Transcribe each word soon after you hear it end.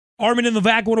Armen and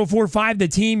Levack, 104.5 The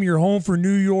Team, your home for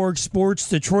New York sports.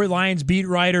 Detroit Lions beat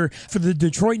writer for the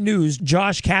Detroit News,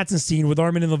 Josh Katzenstene with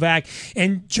Armen and Levack.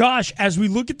 And Josh, as we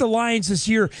look at the Lions this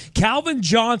year, Calvin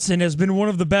Johnson has been one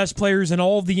of the best players in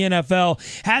all of the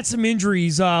NFL. Had some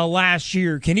injuries last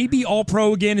year. Can he be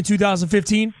all-pro again in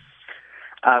 2015?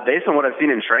 Based on what I've seen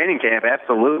in training camp,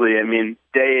 absolutely. I mean,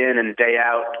 day in and day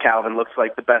out, Calvin looks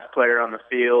like the best player on the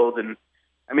field. And,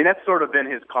 I mean, that's sort of been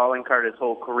his calling card his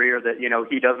whole career, that,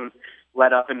 he doesn't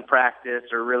let up in practice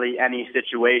or really any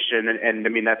situation. And I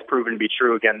mean, that's proven to be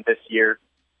true again this year.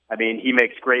 I mean, he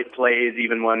makes great plays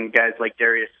even when guys like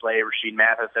Darius Slay, Rasheed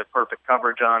Mathis have perfect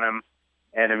coverage on him.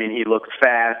 And, I mean, he looks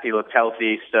fast, he looks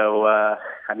healthy. So,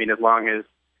 I mean, as long as,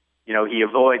 he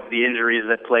avoids the injuries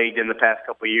that plagued in the past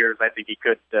couple of years, I think he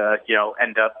could,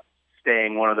 end up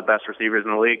staying one of the best receivers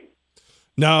in the league.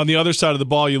 Now, on the other side of the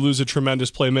ball, you lose a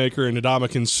tremendous playmaker in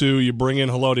Ndamukong Suh. You bring in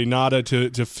Haloti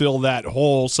Ngata to fill that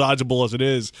hole, sizable as it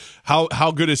is.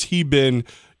 How good has he been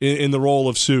in the role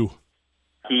of Suh?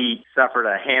 He suffered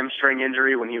a hamstring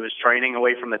injury when he was training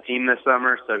away from the team this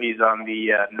summer, so he's on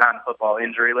the non-football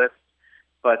injury list.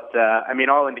 But, I mean,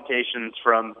 all indications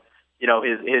from,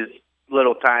 his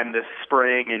little time this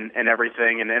spring and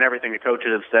everything, and everything the coaches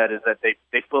have said is that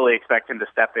they fully expect him to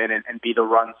step in and be the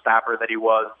run stopper that he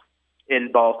was in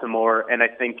Baltimore. And I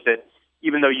think that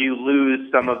even though you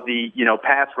lose some of the,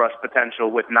 pass rush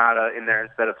potential with Ngata in there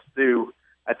instead of Suh,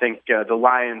 I think the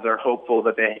Lions are hopeful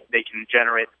that they can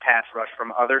generate the pass rush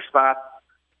from other spots.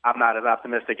 I'm not as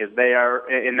optimistic as they are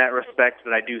in that respect,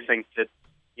 but I do think that,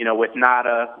 with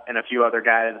Ngata and a few other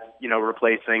guys,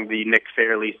 replacing the Nick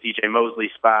Fairley, C.J.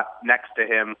 Mosley spot next to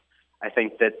him, I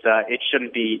think that it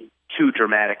shouldn't be too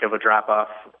dramatic of a drop-off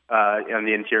on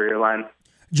the interior line.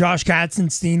 Josh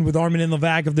Katzenstene with Armen and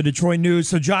Levack of the Detroit News.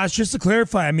 So, Josh, just to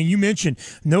clarify, I mean, you mentioned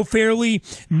no Fairley,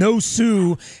 no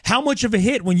Suh. How much of a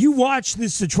hit when you watch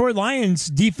this Detroit Lions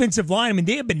defensive line? I mean,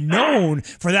 they have been known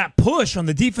for that push on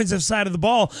the defensive side of the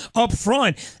ball up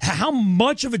front. How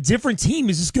much of a different team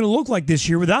is this going to look like this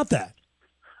year without that?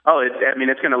 Oh,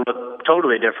 it's going to look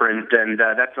totally different, and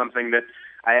that's something that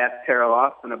I asked Terrell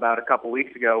Austin about a couple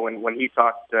weeks ago when he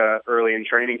talked early in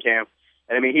training camp.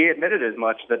 And, I mean, he admitted as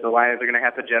much, that the Lions are going to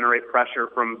have to generate pressure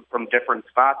from different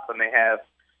spots than they have,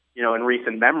 in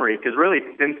recent memory. Because really,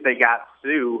 since they got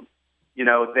Suh, and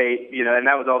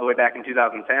that was all the way back in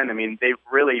 2010, I mean, they've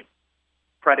really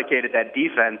predicated that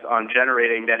defense on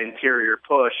generating that interior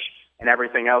push and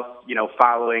everything else,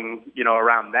 following,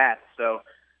 around that. So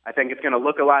I think it's going to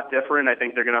look a lot different. I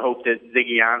think they're going to hope that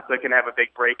Ziggy Ansah can have a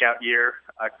big breakout year,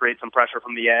 create some pressure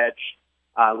from the edge.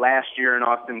 Last year in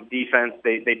Austin's defense,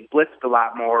 they blitzed a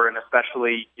lot more, and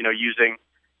especially, using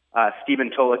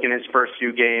Stephen Tulloch in his first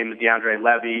few games, DeAndre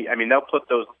Levy. I mean, they'll put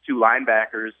those two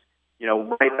linebackers,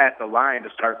 right at the line to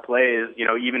start plays,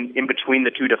 even in between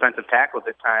the two defensive tackles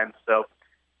at times. So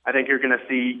I think you're going to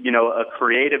see, a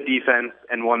creative defense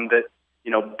and one that,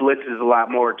 blitzes a lot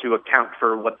more to account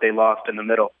for what they lost in the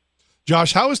middle.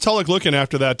 Josh, how is Tulloch looking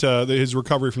after that, his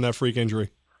recovery from that freak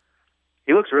injury?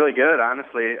 He looks really good,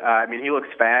 honestly. I mean, he looks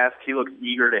fast. He looks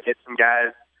eager to hit some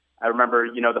guys. I remember,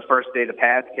 the first day the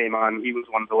pads came on, he was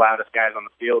one of the loudest guys on the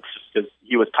field just because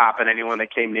he was popping anyone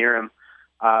that came near him.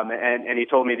 And he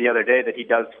told me the other day that he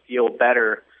does feel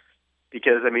better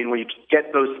because, I mean, when you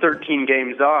get those 13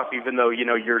 games off, even though,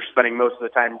 you're spending most of the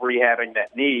time rehabbing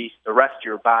that knee, the rest of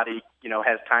your body,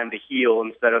 has time to heal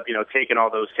instead of, taking all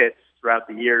those hits throughout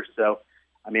the year. So,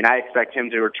 I mean, I expect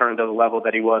him to return to the level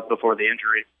that he was before the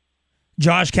injury.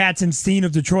 Josh Katzenstene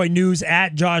of Detroit News,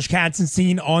 at Josh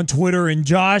Katzenstene on Twitter. And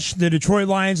Josh, the Detroit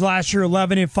Lions last year,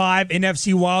 11-5,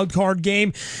 NFC wildcard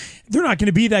game. They're not going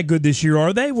to be that good this year,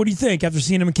 are they? What do you think after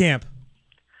seeing them in camp?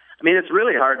 I mean, it's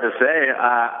really hard to say.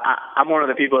 I'm one of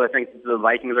the people that think the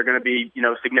Vikings are going to be,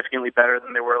 significantly better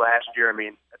than they were last year. I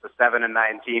mean, it's a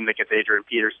 7-9 team that gets Adrian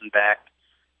Peterson back.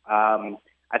 I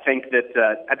think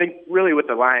really with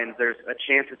the Lions, there's a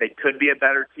chance that they could be a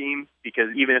better team because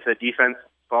even if the defense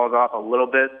falls off a little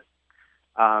bit,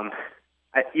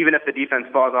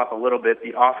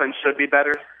 the offense should be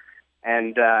better.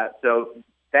 And so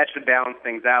that should balance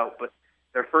things out. But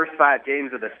their first 5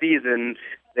 games of the season,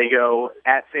 they go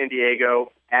at San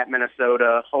Diego, at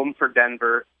Minnesota, home for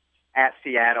Denver, at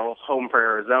Seattle, home for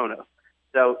Arizona.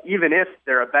 So even if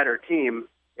they're a better team,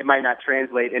 it might not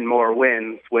translate in more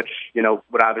wins, which,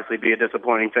 would obviously be a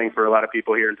disappointing thing for a lot of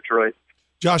people here in Detroit.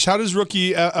 Josh, how does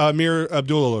rookie Amir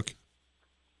Abdullah look?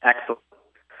 Excellent.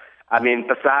 I mean,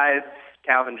 besides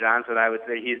Calvin Johnson, I would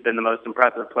say he's been the most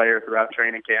impressive player throughout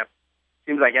training camp.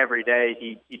 Seems like every day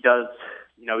he does,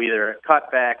 either a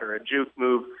cutback or a juke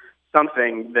move,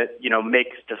 something that,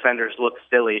 makes defenders look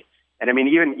silly. And I mean,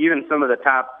 even some of the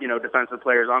top, defensive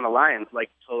players on the Lions, like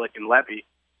Tulik and Levy,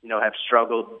 have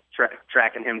struggled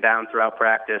tracking him down throughout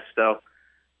practice. So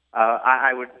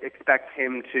I would expect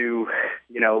him to,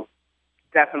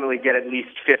 definitely get at least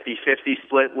 50-50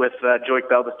 split with Joique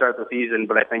Bell to start the season.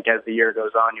 But I think as the year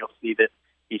goes on, you'll see that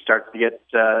he starts to get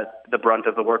the brunt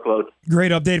of the workload.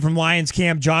 Great update from Lions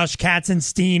Camp. Josh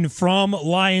Katzenstene from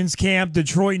Lions Camp,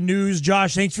 Detroit News.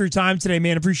 Josh, thanks for your time today,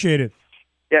 man. Appreciate it.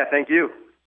 Yeah, thank you.